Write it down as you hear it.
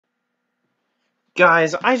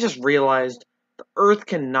Guys, I just realized the Earth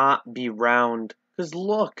cannot be round, because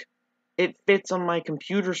look, it fits on my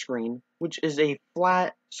computer screen, which is a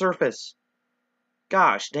flat surface.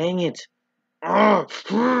 Gosh, dang it. Ugh.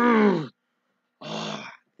 Ugh.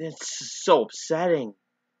 It's so upsetting.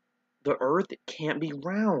 The Earth can't be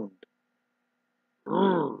round.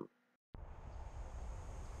 Ugh.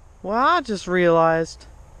 Well, I just realized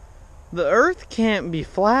the earth can't be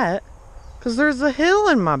flat because there's a hill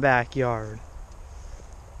in my backyard.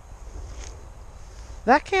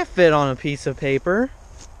 That can't fit on a piece of paper.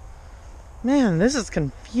 Man, this is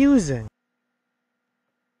confusing.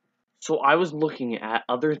 So I was looking at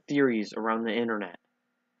other theories around the internet,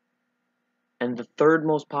 and the third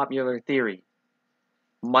most popular theory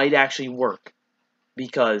might actually work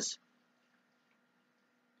because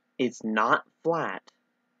it's not flat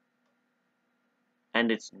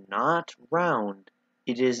and it's not round.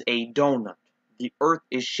 It is a donut. The Earth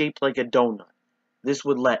is shaped like a donut. This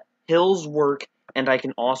would let hills work, and I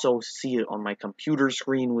can also see it on my computer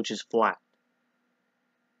screen, which is flat.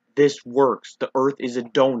 This works. The Earth is a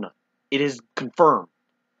donut. It is confirmed.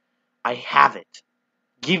 I have it.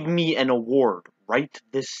 Give me an award right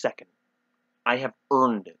this second. I have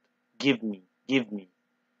earned it. Give me. Give me.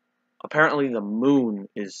 Apparently the moon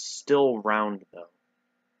is still round, though.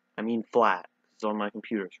 I mean flat. It's on my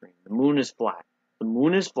computer screen. The moon is flat. The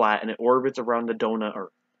moon is flat and it orbits around the donut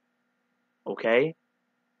Earth. Okay?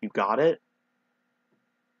 You got it?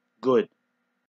 Good.